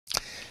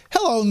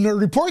Hello, Nerd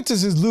Reports.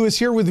 This is Lewis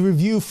here with a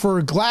review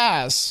for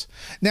Glass.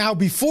 Now,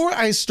 before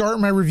I start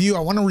my review,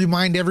 I want to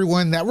remind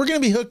everyone that we're going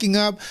to be hooking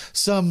up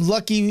some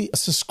lucky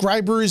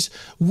subscribers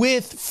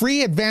with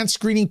free advanced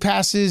screening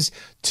passes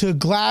to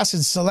Glass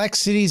in select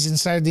cities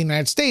inside the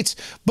United States.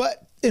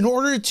 But in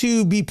order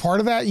to be part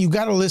of that, you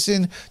got to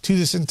listen to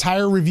this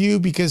entire review,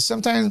 because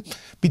sometime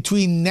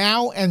between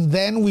now and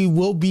then I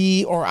will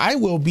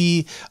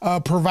be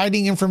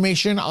providing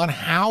information on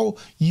how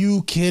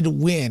you could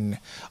win.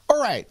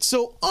 All right,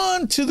 so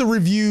on to the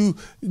review.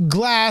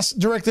 Glass,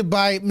 directed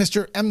by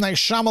Mr. M. Night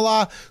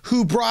Shyamalan,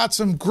 who brought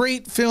some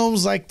great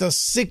films like The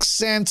Sixth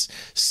Sense,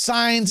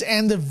 Signs,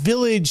 and The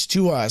Village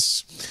to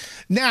us.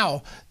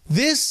 Now,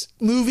 this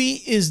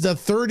movie is the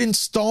third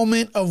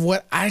installment of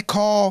what I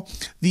call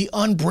the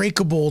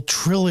Unbreakable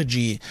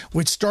trilogy,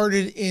 which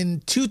started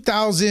in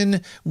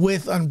 2000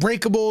 with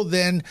Unbreakable,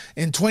 then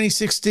in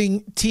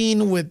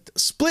 2016 with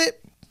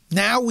Split.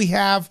 Now we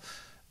have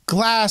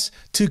Glass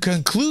to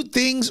conclude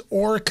things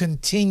or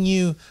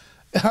continue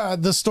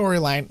the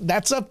storyline.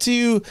 That's up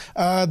to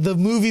the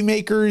movie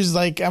makers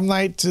like M.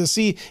 Night to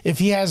see if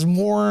he has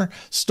more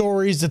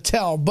stories to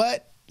tell.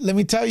 But let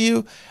me tell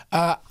you,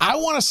 I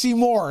want to see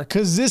more,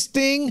 because this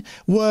thing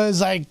was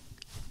like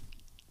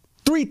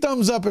 3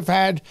 thumbs up if I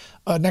had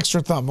an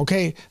extra thumb,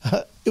 okay?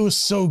 It was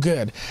so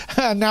good.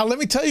 Now, let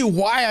me tell you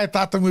why I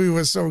thought the movie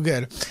was so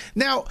good.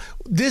 Now,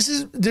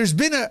 there's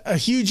been a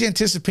huge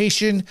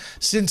anticipation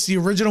since the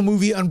original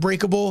movie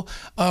Unbreakable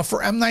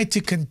for M. Night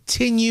to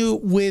continue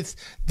with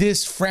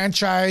this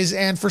franchise,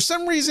 and for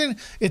some reason,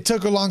 it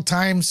took a long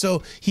time,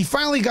 so he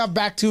finally got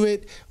back to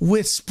it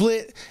with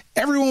Split.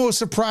 Everyone was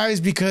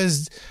surprised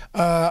because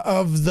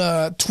of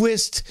the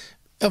twist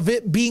of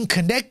it being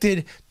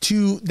connected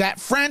to that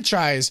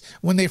franchise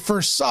when they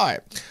first saw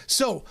it.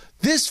 So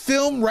this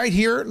film right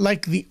here,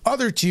 like the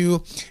other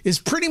two, is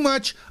pretty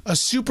much a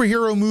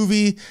superhero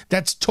movie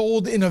that's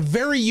told in a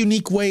very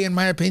unique way, in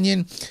my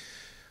opinion.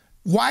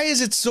 Why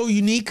is it so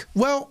unique?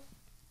 Well,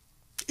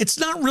 it's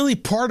not really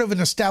part of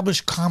an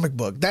established comic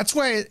book. That's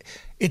why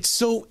it's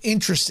so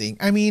interesting.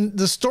 I mean,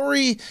 the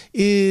story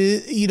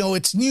is,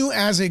 it's new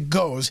as it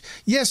goes.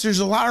 Yes, there's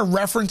a lot of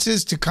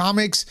references to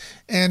comics,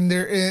 and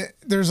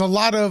there's a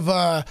lot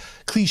of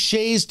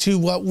cliches to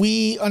what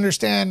we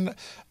understand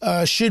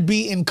should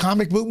be in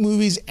comic book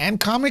movies and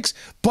comics,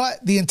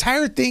 but the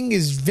entire thing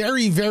is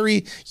very,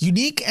 very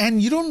unique,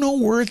 and you don't know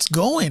where it's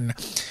going.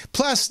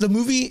 Plus, the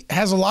movie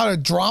has a lot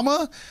of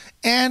drama,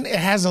 and it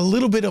has a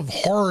little bit of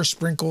horror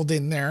sprinkled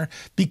in there,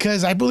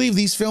 because I believe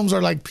these films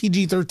are like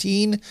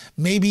PG-13.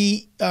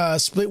 Maybe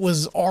Split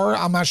was R,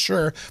 I'm not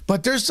sure.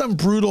 But there's some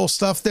brutal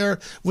stuff there,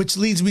 which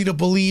leads me to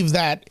believe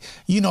that,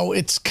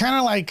 it's kind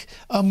of like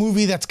a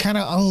movie that's kind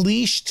of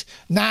unleashed,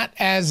 not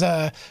as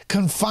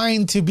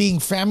confined to being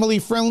family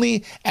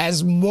friendly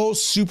as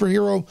most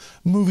superhero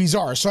movies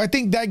are. So I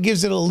think that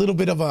gives it a little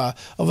bit of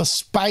a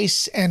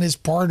spice, and is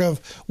part of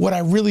what I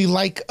really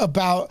like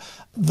about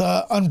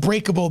the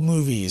Unbreakable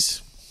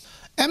movies.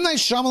 M. Night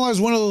Shyamalan is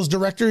one of those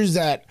directors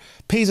that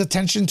pays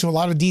attention to a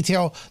lot of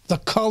detail: the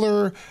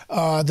color,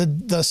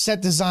 the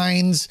set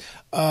designs,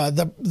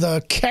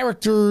 the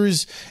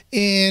characters,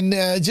 and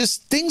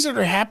just things that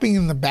are happening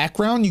in the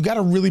background. You got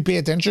to really pay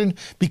attention,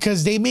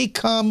 because they may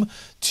come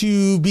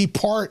to be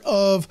part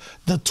of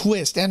the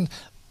twist. And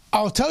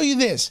I'll tell you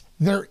this,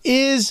 there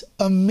is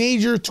a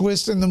major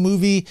twist in the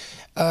movie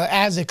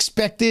as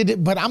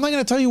expected, but I'm not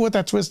going to tell you what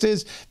that twist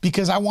is,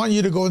 because I want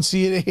you to go and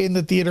see it in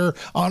the theater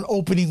on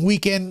opening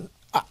weekend,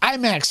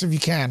 IMAX if you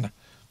can.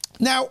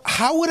 Now,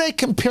 how would I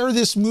compare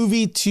this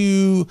movie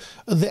to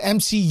the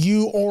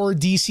MCU or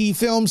DC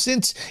film,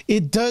 since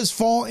it does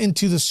fall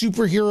into the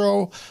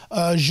superhero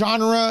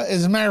genre?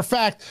 As a matter of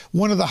fact,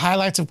 one of the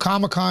highlights of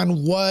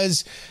Comic-Con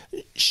was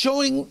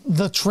showing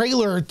the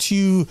trailer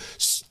to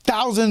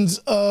thousands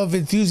of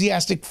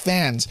enthusiastic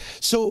fans.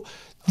 So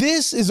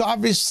this is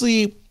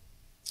obviously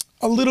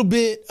a little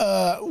bit,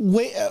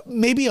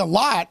 maybe a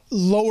lot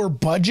lower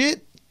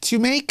budget to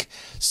make.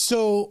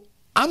 So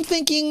I'm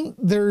thinking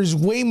there's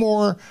way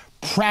more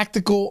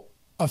practical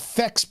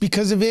effects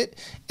because of it,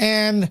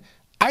 and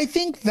I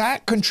think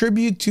that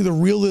contribute to the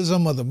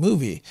realism of the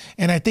movie,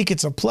 and I think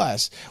it's a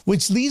plus,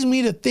 which leads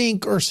me to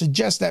think or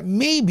suggest that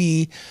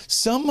maybe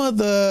some of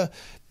the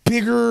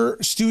bigger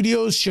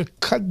studios should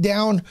cut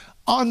down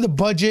on the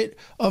budget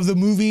of the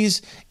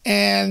movies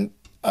and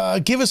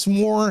give us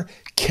more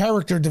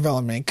character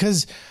development,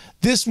 because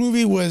this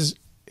movie was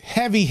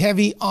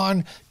heavy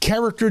on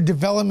character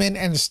development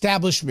and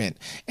establishment,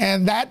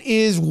 and that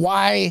is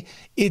why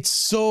it's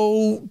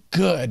so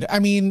good. I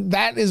mean,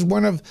 that is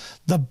one of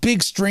the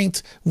big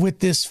strengths with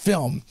this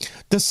film.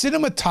 The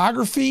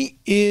cinematography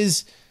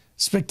is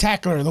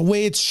spectacular. The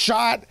way it's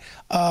shot,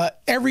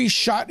 every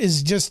shot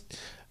is just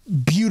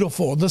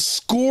beautiful. The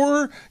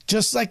score,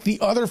 just like the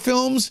other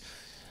films,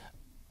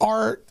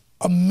 are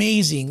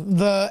amazing.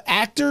 The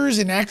actors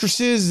and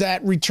actresses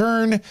that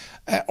return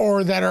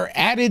or that are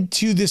added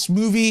to this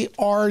movie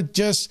are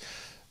just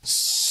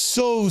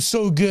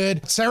So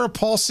good. Sarah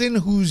Paulson,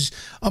 who's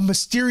a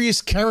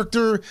mysterious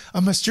character,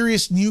 a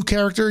mysterious new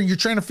character, and you're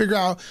trying to figure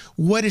out,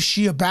 what is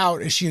she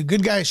about? Is she a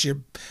good guy? Is she a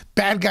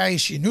bad guy?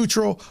 Is she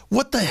neutral?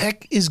 What the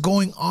heck is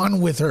going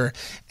on with her?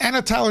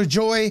 Anya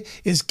Taylor-Joy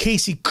is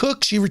Casey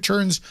Cooke. She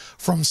returns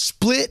from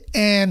Split,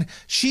 and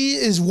she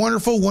is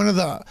wonderful. One of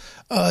the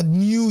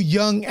new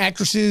young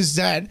actresses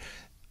that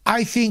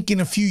I think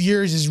in a few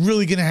years is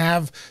really going to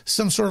have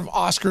some sort of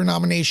Oscar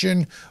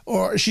nomination,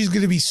 or she's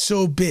going to be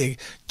so big.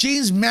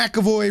 James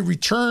McAvoy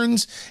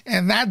returns,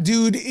 and that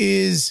dude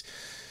he's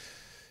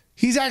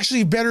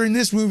actually better in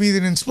this movie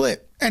than in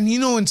Split. And you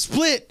know, in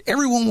Split,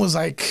 everyone was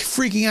like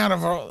freaking out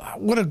of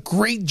what a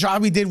great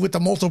job he did with the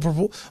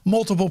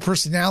multiple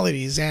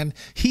personalities, and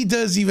he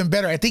does even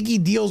better. I think he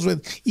deals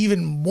with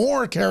even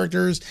more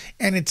characters,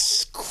 and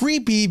it's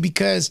creepy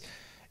because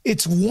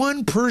it's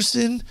one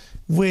person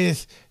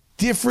with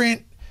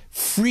different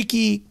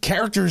freaky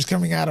characters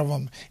coming out of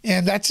them,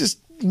 and that's just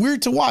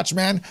weird to watch,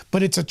 man,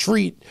 but it's a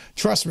treat,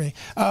 trust me.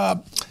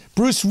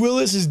 Bruce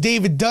Willis is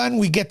David Dunn.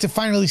 We get to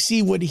finally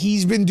see what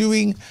he's been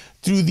doing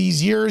through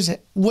these years.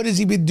 What has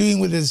he been doing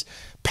with his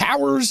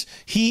powers?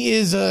 He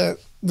is the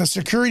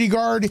security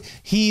guard.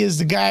 He is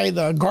the guy,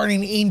 the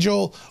guardian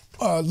angel,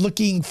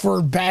 looking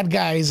for bad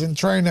guys and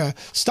trying to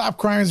stop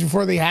crimes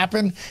before they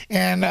happen,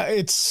 and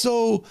it's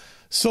so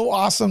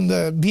awesome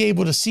to be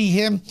able to see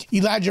him.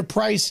 Elijah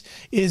Price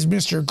is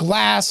Mr.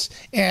 Glass,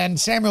 and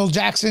Samuel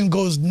Jackson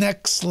goes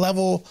next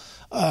level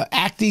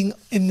acting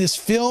in this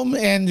film.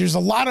 And there's a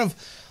lot of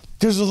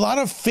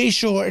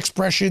facial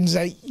expressions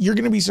that you're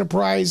going to be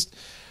surprised,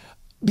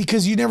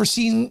 because you've never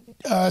seen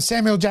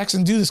Samuel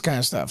Jackson do this kind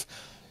of stuff.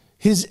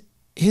 His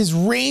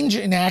range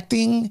in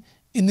acting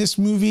in this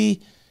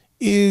movie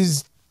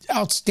is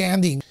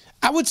outstanding.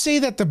 I would say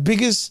that the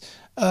biggest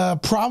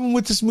problem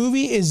with this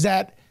movie is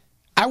that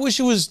I wish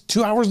it was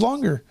 2 hours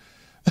longer.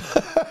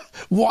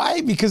 Why?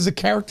 Because the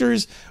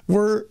characters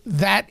were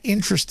that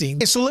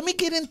interesting. So let me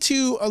get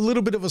into a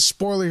little bit of a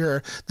spoiler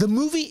here. The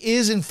movie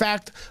is, in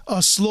fact,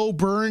 a slow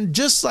burn,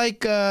 just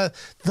like the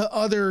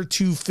other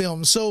two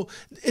films. So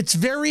it's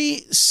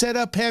very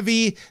setup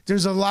heavy.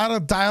 There's a lot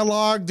of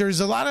dialogue.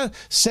 There's a lot of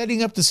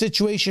setting up the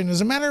situation.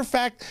 As a matter of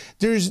fact,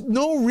 there's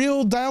no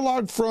real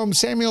dialogue from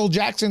Samuel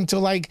Jackson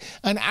till like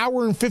an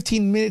hour and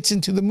 15 minutes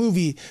into the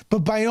movie. But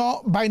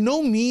by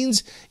no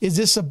means is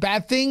this a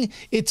bad thing.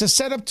 It's a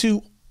setup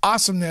to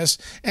awesomeness,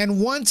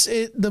 and once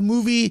the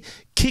movie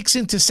kicks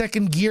into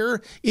second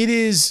gear, it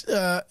is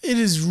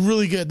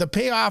really good. The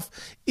payoff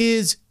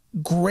is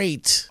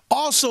great.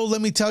 Also, let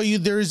me tell you,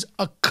 there's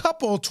a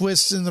couple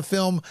twists in the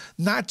film,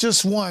 not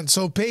just one,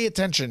 so pay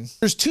attention.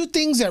 There's two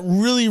things that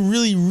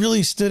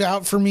really stood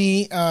out for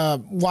me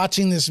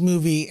watching this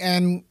movie,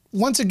 and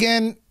once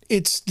again,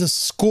 it's the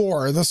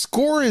score. The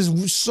score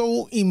is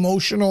so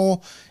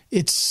emotional,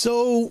 it's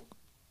so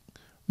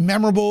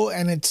memorable,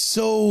 and it's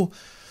so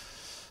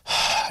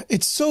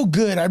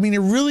good. I mean, it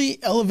really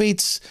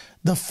elevates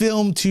the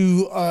film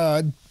to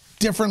a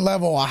different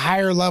level, a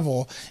higher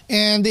level.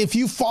 And if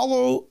you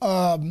followed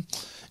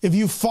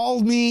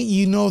me,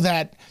 you know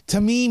that to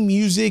me,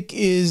 music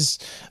is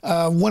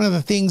one of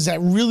the things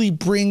that really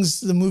brings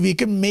the movie. It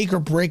can make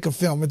or break a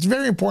film. It's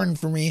very important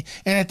for me,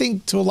 and I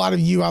think to a lot of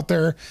you out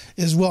there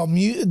as well.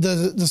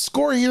 The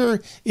score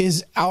here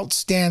is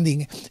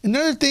outstanding.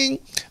 Another thing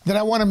that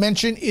I want to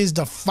mention is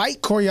the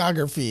fight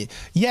choreography.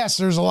 Yes,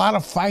 there's a lot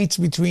of fights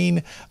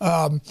between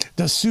the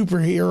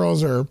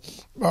superheroes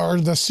or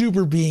the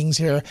super beings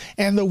here,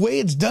 and the way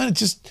it's done, it's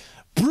just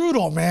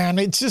brutal, man.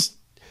 It's just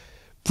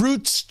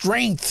brute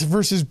strength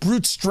versus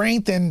brute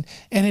strength, and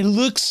it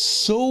looks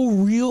so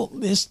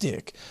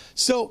realistic.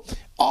 So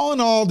all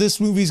in all, this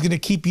movie is going to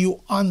keep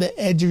you on the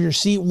edge of your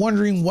seat,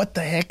 wondering what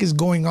the heck is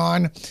going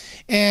on.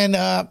 And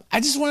I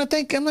just want to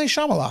thank M. Night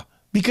Shyamalan,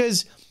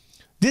 because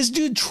this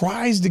dude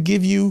tries to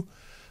give you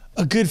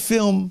a good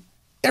film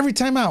every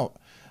time out.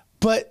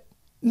 But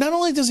not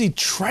only does he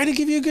try to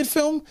give you a good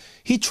film,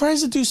 he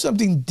tries to do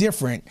something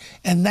different,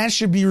 and that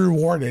should be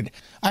rewarded.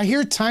 I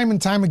hear time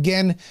and time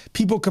again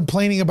people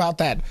complaining about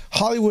that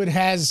Hollywood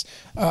has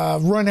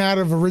run out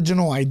of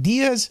original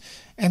ideas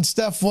and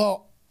stuff.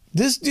 Well,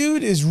 this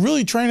dude is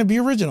really trying to be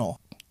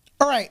original.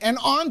 All right, and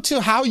on to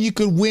how you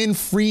could win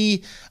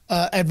free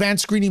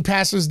advanced screening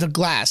passes to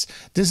Glass.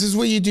 This is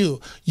what you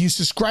do. You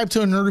subscribe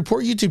to a Nerd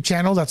Report YouTube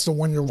channel. That's the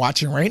one you're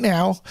watching right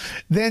now.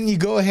 Then you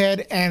go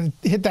ahead and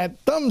hit that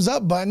thumbs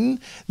up button.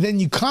 Then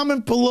you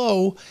comment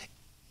below.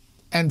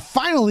 And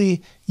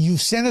finally, you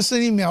send us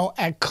an email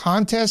at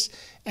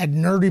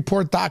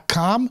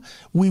contest@nerdreport.com.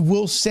 We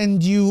will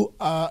send you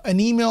an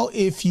email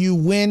if you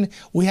win.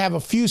 We have a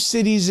few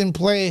cities in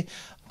play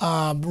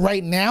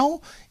right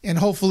now, and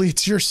hopefully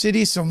it's your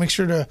city, so make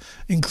sure to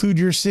include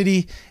your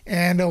city,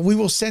 and we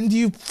will send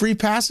you free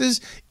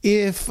passes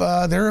if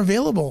they're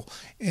available.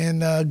 And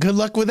good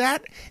luck with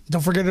that.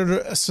 Don't forget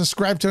to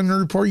subscribe to the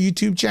Nerd Report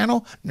YouTube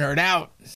channel. Nerd out.